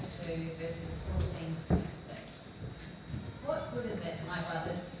verses 14 to 26. What good is it, my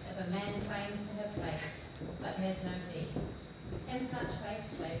brothers, if a man claims to have faith, but has no deeds? Can such faith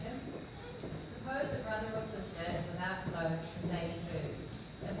save him? Suppose a brother or sister is without clothes and daily food.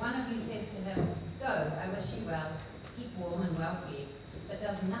 If one of you says to him, "Go, I wish you well, keep warm and well fed," but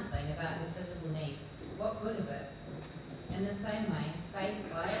does nothing about his physical needs, what good is it? In the same way, faith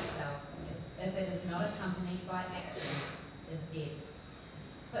by itself, if it is not accompanied by action, is dead.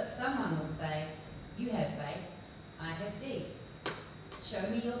 But someone will say, "You have faith, I have deeds. Show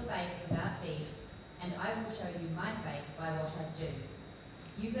me your faith without deeds, and I will show you my faith by what I do."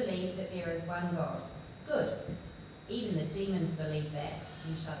 You believe that there is one God. Good. Even the demons believe that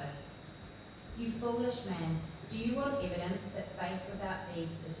and shudder. You foolish man, do you want evidence that faith without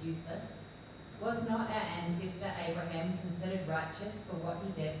deeds is useless? Was not our ancestor Abraham considered righteous for what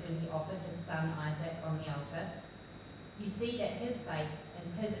he did when he offered his son Isaac on the altar? You see that his faith and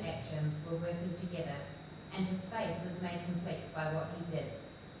his actions were working together, and his faith was made complete by what he did.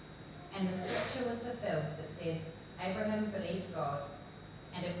 And the scripture was fulfilled that says, "Abraham believed God,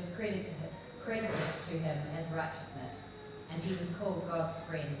 and it was credited to him as righteousness, and he was called God's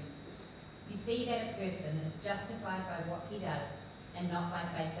friend." You see that a person is justified by what he does, and not by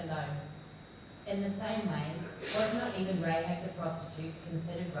faith alone. In the same way, was not even Rahab the prostitute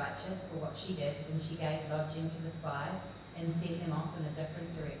considered righteous for what she did when she gave lodging to the spies and sent them off in a different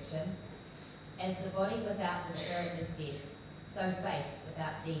direction? As the body without the spirit is dead, so faith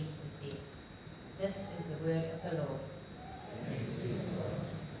without deeds is dead. This is the word of the Lord.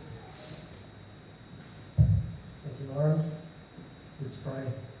 Thank you, Lauren. Let's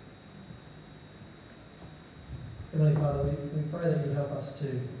pray. Heavenly Father, we pray that you help us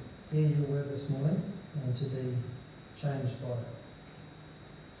to hear your word this morning and to be changed by it.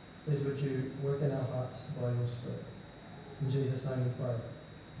 Please would you work in our hearts by your Spirit. In Jesus' name we pray.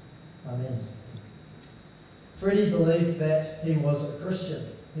 Amen. Freddie believed that he was a Christian.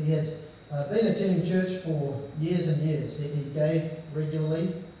 He had been attending church for years and years. He gave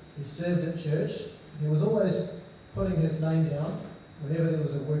regularly. He served at church. He was always putting his name down whenever there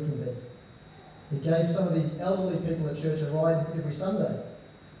was a working bee. He gave some of the elderly people at church a ride every Sunday.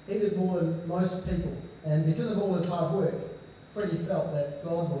 He did more than most people, and because of all his hard work, Freddie felt that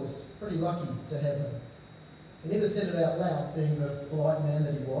God was pretty lucky to have him. He never said it out loud, being the polite man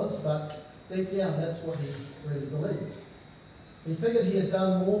that he was, but deep down that's what he really believed. He figured he had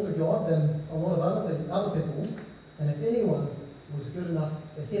done more for God than a lot of other people, and if anyone was good enough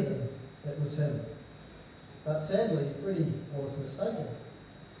for heaven, it was him. But sadly, Freddie was mistaken.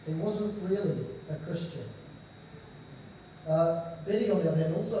 He wasn't really a Christian. Betty, on the other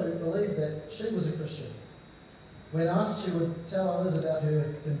hand, also believed that she was a Christian. When asked, she would tell others about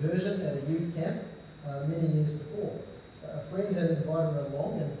her conversion at a youth camp many years before. A friend had invited her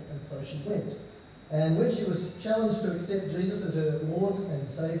along, and so she went. And when she was challenged to accept Jesus as her Lord and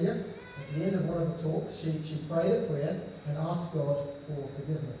Saviour, at the end of one of the talks, she prayed a prayer and asked God for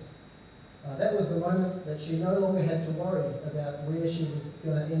forgiveness. That was the moment that she no longer had to worry about where she was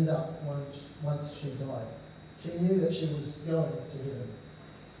going to end up once she died. She knew that she was going to heaven.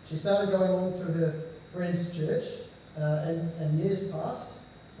 She started going along to her friend's church, and years passed,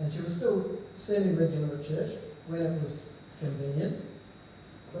 and she was still semi-regular at church when it was convenient.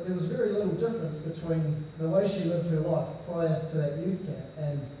 But there was very little difference between the way she lived her life prior to that youth camp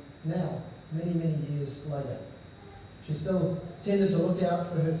and now, many, many years later. She still tended to look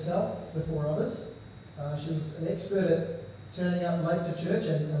out for herself before others. She was an expert at turning up late to church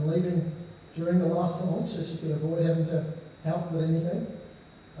and leaving during the last song so she could avoid having to help with anything.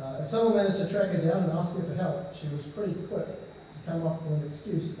 If someone managed to track her down and ask her for help, she was pretty quick to come up with an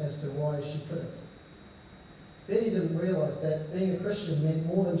excuse as to why she couldn't. Betty didn't realise that being a Christian meant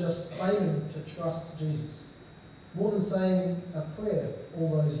more than just claiming to trust Jesus, more than saying a prayer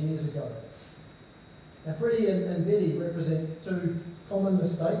all those years ago. Now, Freddie and Betty represent two common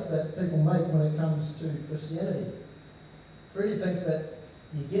mistakes that people make when it comes to Christianity. Freddie thinks that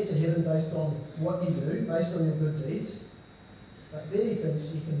you get to heaven based on what you do, based on your good deeds. But Betty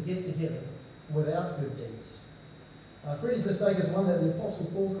thinks you can get to heaven without good deeds. Freddie's mistake is one that the Apostle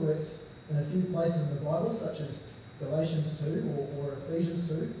Paul corrects in a few places in the Bible, such as Galatians 2 or Ephesians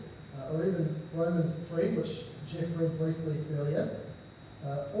 2, or even Romans 3, which Jeff read briefly earlier.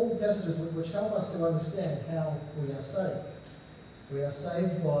 All passages which help us to understand how we are saved. We are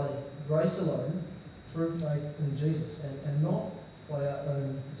saved by grace alone, through faith in Jesus, and not by our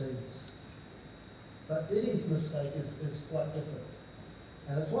own deeds. But Betty's mistake is quite different.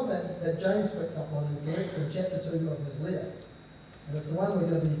 And it's one that James picks up on and corrects in chapter 2 of his letter. And it's the one we're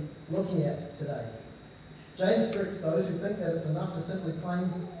going to be looking at today. James corrects those who think that it's enough to simply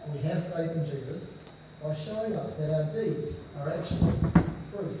claim we have faith in Jesus by showing us that our deeds are actually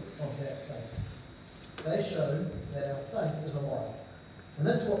proof of that faith. They show that our faith is alive. And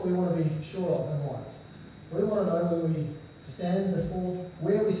that's what we want to be sure of in life. We want to know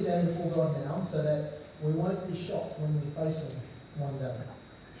where we stand before God now, so that we won't be shocked when we face Him one day.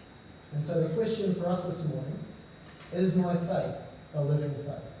 And so the question for us this morning, is my faith a living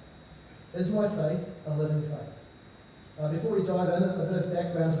faith? Is my faith a living faith? Before we dive in, a bit of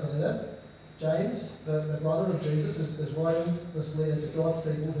background to the letter. James, the brother of Jesus, is writing this letter to God's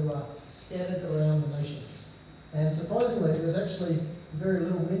people who are scattered around the nations. And surprisingly, there's actually very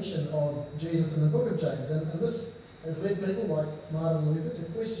little mention of Jesus in the book of James. And this has led people like Martin Luther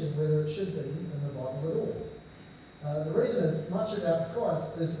to question whether it should be in the Bible at all. The reason is much about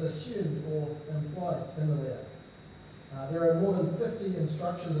Christ is assumed or implied in the letter. There are more than 50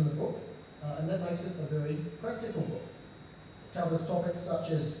 instructions in the book, and that makes it a very practical book. It covers topics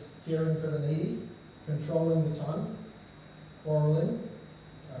such as caring for the needy, controlling the tongue, quarrelling,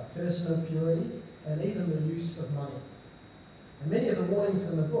 personal purity, and even the use of money. And many of the warnings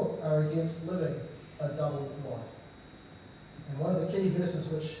in the book are against living a double life. And one of the key verses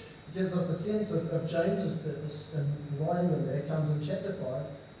which gives us a sense of James's purpose in writing the letter comes in chapter 5,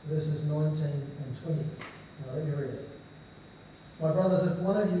 verses 19 and 20. Now let me read it. My brothers, if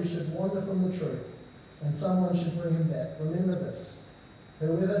one of you should wander from the truth, and someone should bring him back, remember this.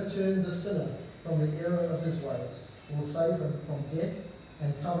 Whoever turns a sinner from the error of his ways will save him from death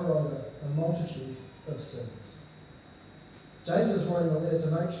and cover over a multitude of sins. James is writing a letter to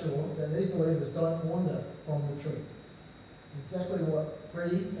make sure that these believers don't wander from the truth. It's exactly what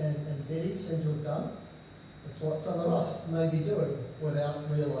Freddie and Betty seem to have done. It's what some of us may be doing without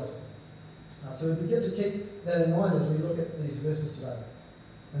realising. So we begin to keep that in mind as we look at these verses today.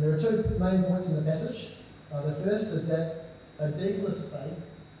 And there are two main points in the passage. The first is that a deedless faith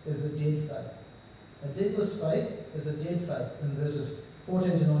is a dead faith. A deedless faith is a dead faith in verses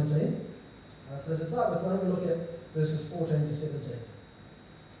 14 to 19. So to start with, why don't we look at verses 14 to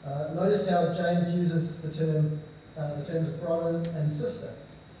 17. Notice how James uses the terms brother and sister.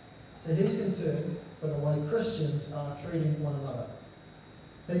 So he's concerned for the way Christians are treating one another.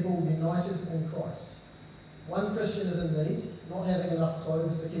 People united in Christ. One Christian is in need, not having enough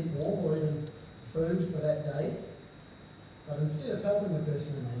clothes to keep warm or even food for that day. But instead of helping the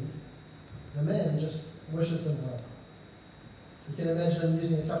person in need, the man just wishes them well. You can imagine him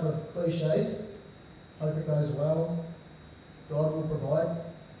using a couple of cliches. Hope it goes well. God will provide.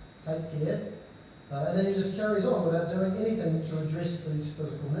 Take care. And then he just carries on without doing anything to address these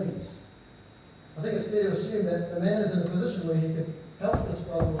physical needs. I think it's fair to assume that the man is in a position where he could help this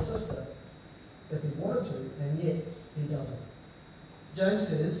brother or sister if he wanted to, and yet he doesn't. James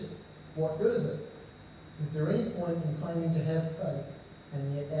says, what good is it? Is there any point in claiming to have faith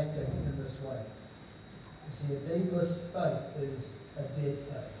and yet acting in this way? You see, a deedless faith is a dead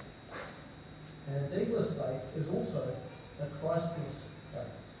faith. And a deedless faith is also a Christless faith.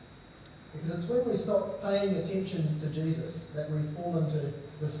 Because it's when we stop paying attention to Jesus that we fall into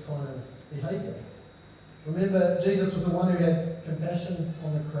this kind of behaviour. Remember, Jesus was the one who had compassion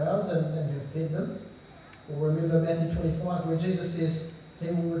on the crowds and who fed them. Or remember Matthew 25, where Jesus says he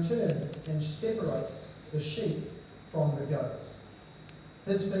will return and separate the sheep from the goats.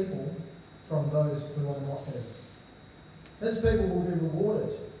 His people from those who are not his. His people will be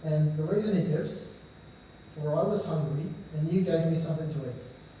rewarded. And the reason he gives, for I was hungry and you gave me something to eat.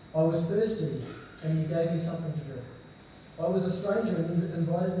 I was thirsty and you gave me something to drink. I was a stranger and you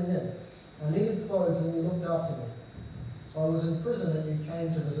invited me in. I needed clothes and you looked after me. I was in prison and you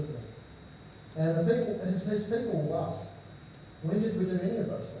came to visit me. And his people will ask, when did we do any of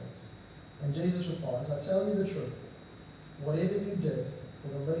those things? And Jesus replies, I tell you the truth. Whatever you did for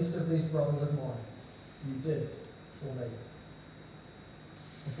the least of these brothers of mine, you did for me.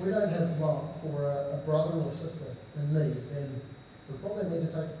 If we don't have love for a brother or sister in need, then we probably need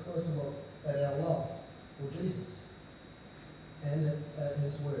to take a closer look at our love for Jesus and at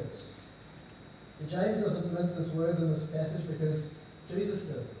his words. So James doesn't mince his words in this passage because Jesus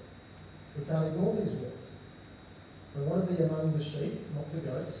did. We can't ignore these words. We want to be among the sheep, not the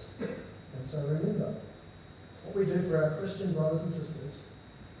goats. And so remember, what we do for our Christian brothers and sisters,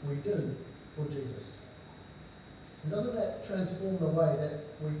 we do for Jesus. And doesn't that transform the way that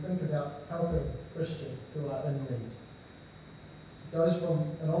we think about helping Christians who are in need? It goes from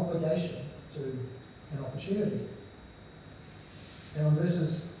an obligation to an opportunity. Now in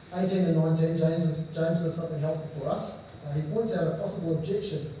verses 18 and 19, James does something helpful for us. He points out a possible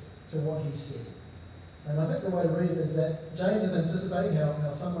objection to what he said. And I think the way to read it is that James is anticipating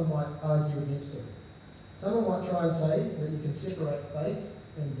how someone might argue against him. Someone might try and say that you can separate faith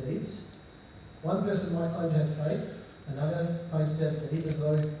and deeds. One person might claim to have faith, another claims to have deeds, as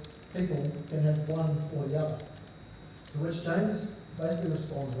though people can have one or the other. To which James basically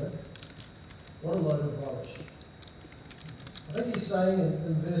responds with, what a load of rubbish. I think he's saying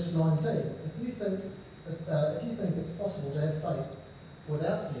in verse 19, if you think it's possible to have faith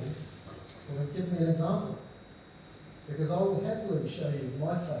without deeds, well, then give me an example. Because I will happily show you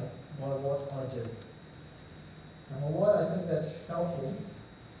my faith by what I do. Now, why I think that's helpful,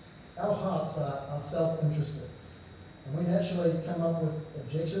 our hearts are self-interested. And we naturally come up with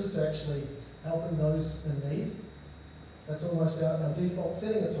objections to actually helping those in need. That's almost our default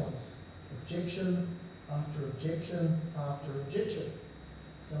setting at times. Objection after objection after objection.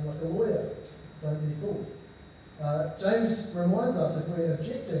 Sound like a lawyer. Don't be fooled. James reminds us if we're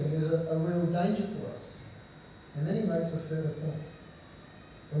objecting, there's a real danger for us. And then he makes a further point.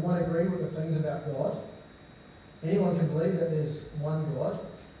 We might agree with the things about God. Anyone can believe that there's one God.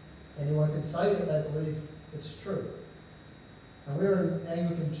 Anyone can say that they believe it's true. And we're an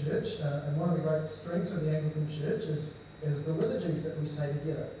Anglican church, and one of the great strengths of the Anglican church is the liturgies that we say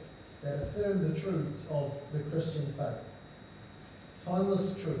together that affirm the truths of the Christian faith.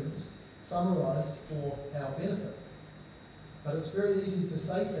 Timeless truths summarised for our benefit. But it's very easy to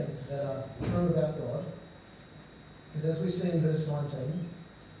say things that are true about God, because as we see in verse 19,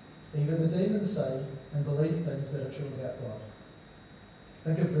 even the demons say and believe things that are true about God.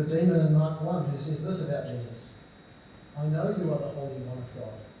 Think of the demon in Mark 1 who says this about Jesus. I know you are the Holy One of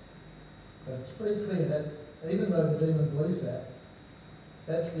God. But it's pretty clear that even though the demon believes that,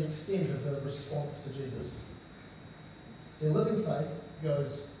 that's the extent of the response to Jesus. See, living faith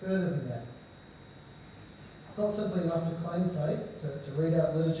goes further than that. It's not simply enough to claim faith, to read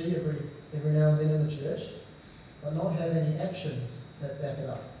out liturgy every now and then in the church, but not have any actions that back it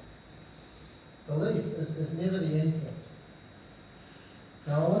up. Belief is never the end point.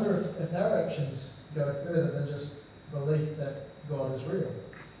 Now I wonder if our actions go further than just belief that God is real.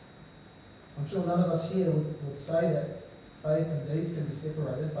 I'm sure none of us here would say that faith and deeds can be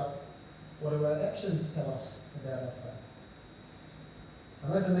separated, but what do our actions tell us about our faith? I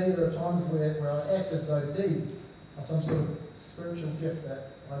know for me there are times where I act as though deeds are some sort of spiritual gift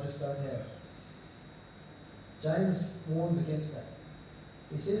that I just don't have. James warns against that.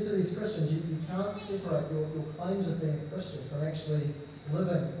 He says to these Christians, you can't separate your claims of being a Christian from actually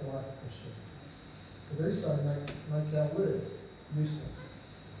living like a Christian. To do so makes our words useless.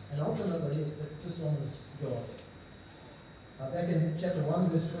 And ultimately, it dishonours God. Back in chapter 1,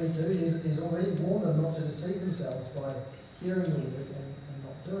 verse 22, he's already warned them not to deceive themselves by hearing the word and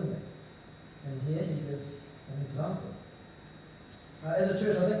not doing it. And here he gives an example. As a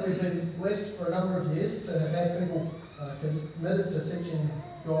church, I think we've been blessed for a number of years to have had people committed to teaching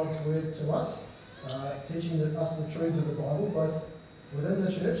God's word to us, teaching us the truths of the Bible, both within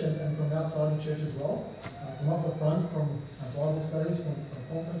the church and from outside the church as well, from up the front, from Bible studies, from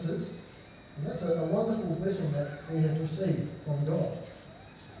conferences. And that's a wonderful blessing that we have received from God.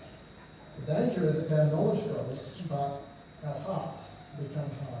 The danger is if our knowledge grows, but our hearts become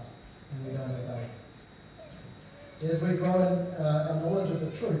hard and we don't obey. As we grow in our knowledge of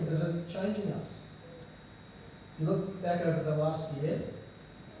the truth, is it changing us? If you look back over the last year,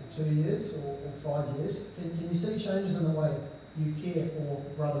 or 2 years, or 5 years, can you see changes in the way you care for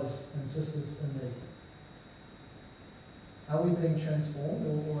brothers and sisters in need? Are we being transformed,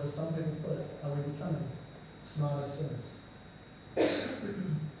 or as some people put it, are we becoming smarter sinners?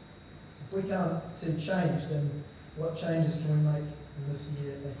 If we can't see change, then what changes can we make in this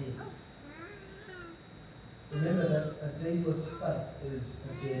year ahead? Remember that a deedless faith is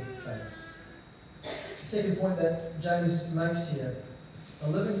a dead faith. The second point that James makes here, a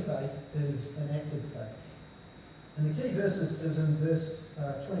living faith is an active faith. And the key verse is in verse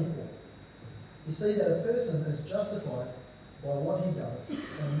 24. You see that a person is justified by what he does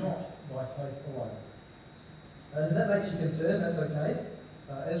and not by faith alone. And if that makes you concerned, that's okay.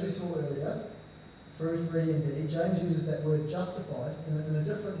 As we saw earlier, through Freddie and Betty, James uses that word justified in a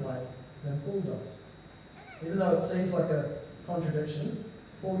different way than Paul does. Even though it seems like a contradiction,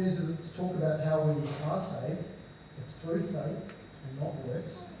 Paul uses it to talk about how we are saved. It's through faith and not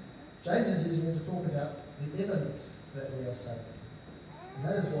works. James is using it to talk about the evidence that we are saved. And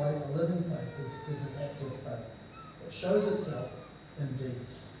that is why a living faith is an active faith. It shows itself in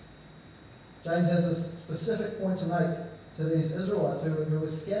deeds. James has this specific point to make to these Israelites who were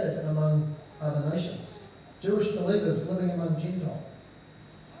scattered among other nations, Jewish believers living among Gentiles.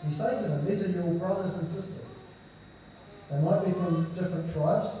 He's saying to them, these are your brothers and sisters. They might be from different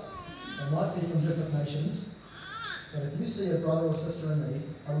tribes, they might be from different nations, but if you see a brother or sister in need,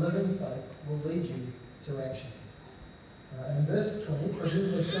 a living faith will lead you to action. And in verse 20,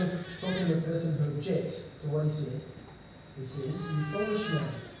 presumably still talking to the person who objects to what he said, he says, "You foolish man,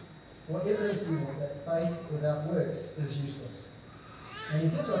 what evidence do you want that faith without works is useless?" And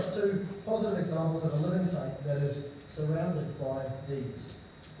he gives us two positive examples of a living faith that is surrounded by deeds.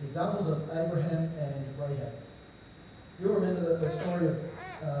 Examples of Abraham and Rahab. You'll remember the story of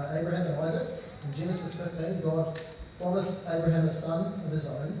Abraham and Isaac. In Genesis 15, God promised Abraham a son of his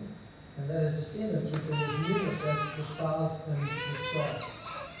own, and that his descendants would be as numerous as the stars in the sky.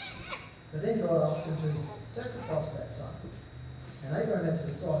 But then God asked him to sacrifice that son. And Abraham had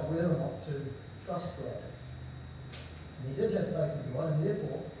to decide whether or not to trust God. And he did have faith in God, and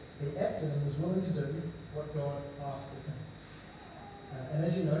therefore he acted and was willing to do what God asked of him. And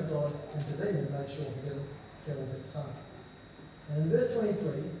as you know, God intervened and made sure he didn't kill his son. And in verse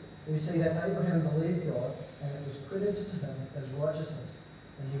 23, we see that Abraham believed God, and it was credited to him as righteousness,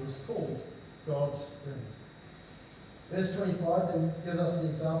 and he was called God's friend. Verse 25 then gives us the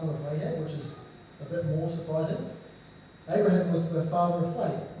example of Rahab, which is a bit more surprising. Abraham was the father of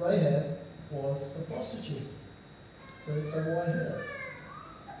faith. Rahab was a prostitute. So why her?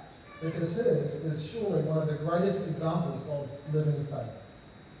 Because hers is surely one of the greatest examples of living faith.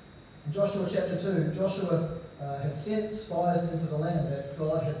 In Joshua chapter 2, Joshua had sent spies into the land that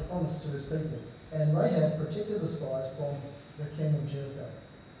God had promised to his people. And Rahab protected the spies from the king of Jericho.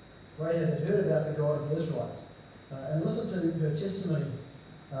 Rahab had heard about the God of the Israelites and listened to her testimony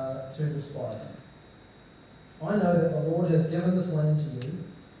to the spies. "I know that the Lord has given this land to you,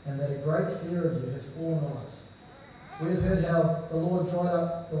 and that a great fear of you has fallen on us. We have heard how the Lord dried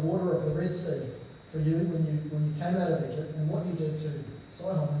up the water of the Red Sea for you when you came out of Egypt, and what you did to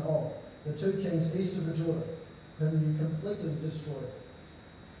Sihon and Og, the two kings east of the Jordan, whom you completely destroyed."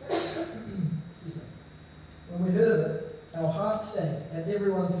 Excuse me. "When we heard of it, our hearts sank, and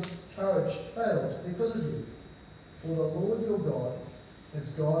everyone's courage failed because of you. For the Lord your God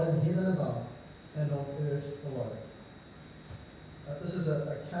is God in heaven above and on earth below." This is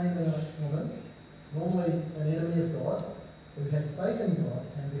a Canaanite woman, normally an enemy of God, who had faith in God,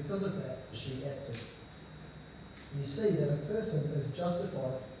 and because of that, she acted. You see that a person is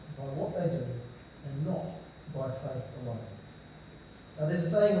justified by what they do and not by faith alone. There's a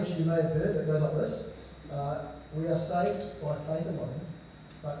saying which you may have heard that goes like this: we are saved by faith alone,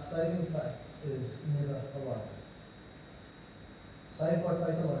 but saving faith is never alone. Saved by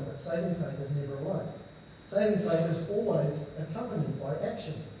faith alone, but saving faith is never alone. Saving faith is always accompanied by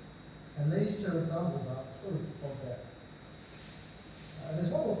action. And these two examples are proof of that.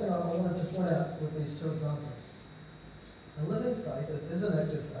 There's one more thing I wanted to point out with these two examples. A living faith is an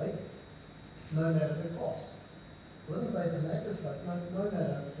active faith, no matter the cost. Living faith is an active faith, no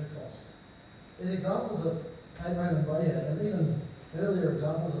matter the cost. There's examples of Abraham and Rahab, and even earlier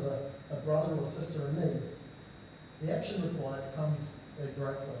examples of a brother or sister in need. The action required comes at a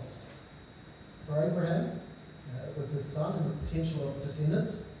great cost. For Abraham, it was his son and the potential of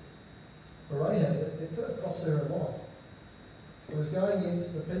descendants. For Rahab, it could have cost her her life. It was going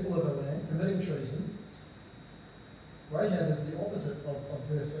against the people of her land, committing treason. Rahab is the opposite of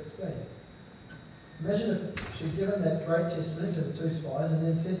verse 16. Imagine if she'd given that great testimony to the two spies and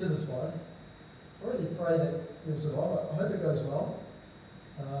then said to the spies, "I really pray that you'll survive. I hope it goes well.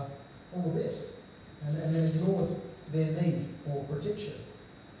 All the best." And then ignored their need for protection.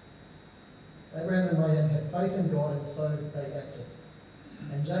 Abraham and Rahab had faith in God, and so they acted.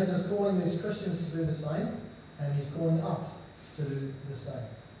 And James is calling these Christians to do the same, and he's calling us to do the same.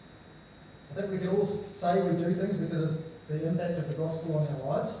 I think we can all say we do things because of the impact of the gospel on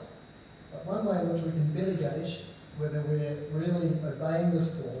our lives, but one way in which we can better gauge whether we're really obeying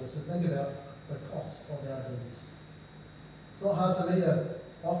this call is to think about the cost of our deeds. It's not hard for me to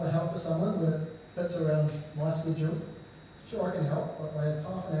offer help to someone when it fits around my schedule. Sure, I can help, but I have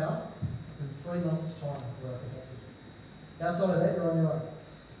half an hour in 3 months' time where I can help you. Outside of that, you're on your own.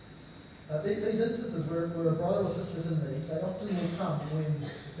 These instances where a brother or sister is in need, they often will come when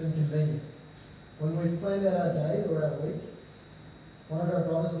it's inconvenient. When we've planned out our day or our week, one of our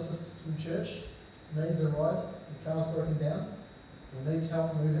brothers or sisters from church needs a ride, the car's broken down, or needs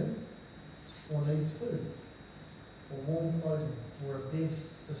help moving, or needs food, or warm clothing, or a bed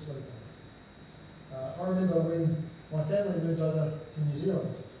to sleep on. I remember when my family moved over to New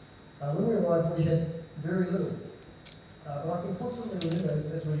Zealand. When we arrived, we had very little. But I can constantly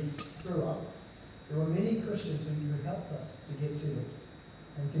remember as we grew up, there were many Christians who helped us to get settled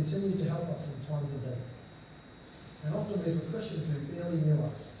and continued to help us in times of need. And often these were Christians who barely knew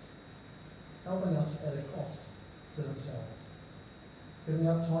us, helping us at a cost to themselves, giving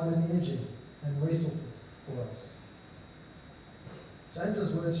up time and energy and resources for us.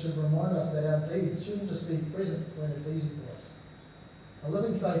 James's words should remind us that our deeds shouldn't just be present when it's easy for us. A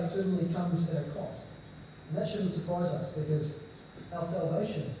living faith certainly comes at a cost. And that shouldn't surprise us because our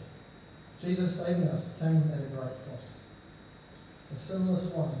salvation, Jesus saving us, came at a great cost. The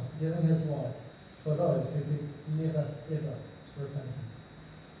sinless one giving his life for those who could never, ever repay him.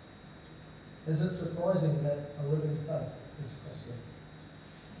 Is it surprising that a living faith is costly?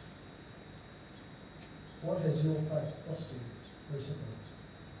 What has your faith cost you recently?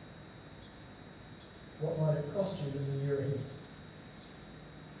 What might it cost you in the year ahead?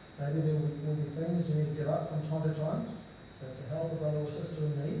 Maybe there will be things you need to give up from time to time to help a brother or sister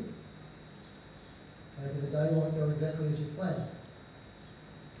in need. Maybe the day won't go exactly as you planned.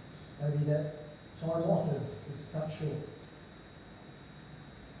 Maybe that time off is cut short.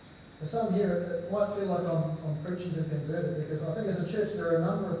 For some here, it might feel like I'm preaching to converted, because I think as a church there are a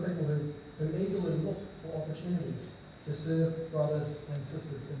number of people who eagerly look for opportunities to serve brothers and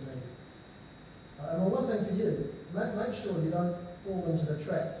sisters in need. And the one thing for you, make sure you don't fall into the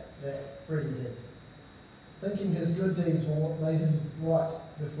trap that Freddie did, thinking his good deeds were what made him right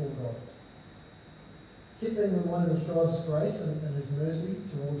before God. Keep being reminded of God's grace and his mercy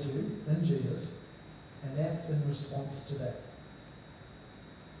towards you in Jesus, and act in response to that.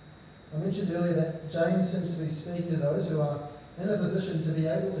 I mentioned earlier that James seems to be speaking to those who are in a position to be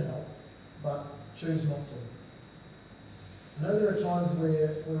able to help, but choose not to. I know there are times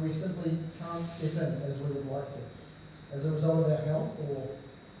where we simply can't step in as we would like to, as a result of our health or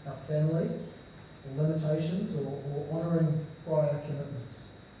our family, or limitations, or honouring prior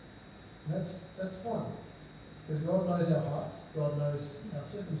commitments. And that's fine, because God knows our hearts, God knows our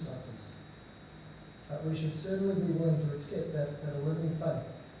circumstances. But we should certainly be willing to accept that a living faith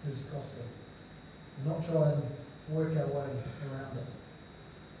is costly, and not try and work our way around it.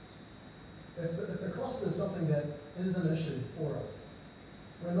 If the cost is something that is an issue for us,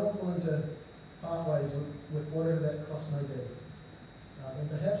 we're not willing to part ways with whatever that cost may be, then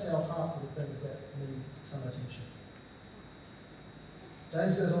perhaps our hearts are the things that need some attention.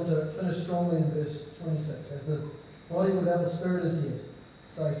 James goes on to finish strongly in verse 26. As the body without the spirit is dead,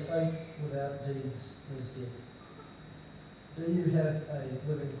 so faith without deeds is dead. Do you have a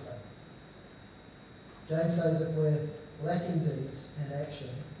living faith? James says if we're lacking deeds and action,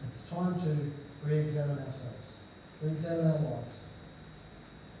 it's time to re-examine ourselves, re-examine our lives.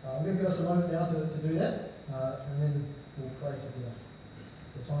 I'm going to give us a moment now to do that, and then we'll pray together.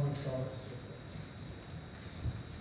 It's a time of silence.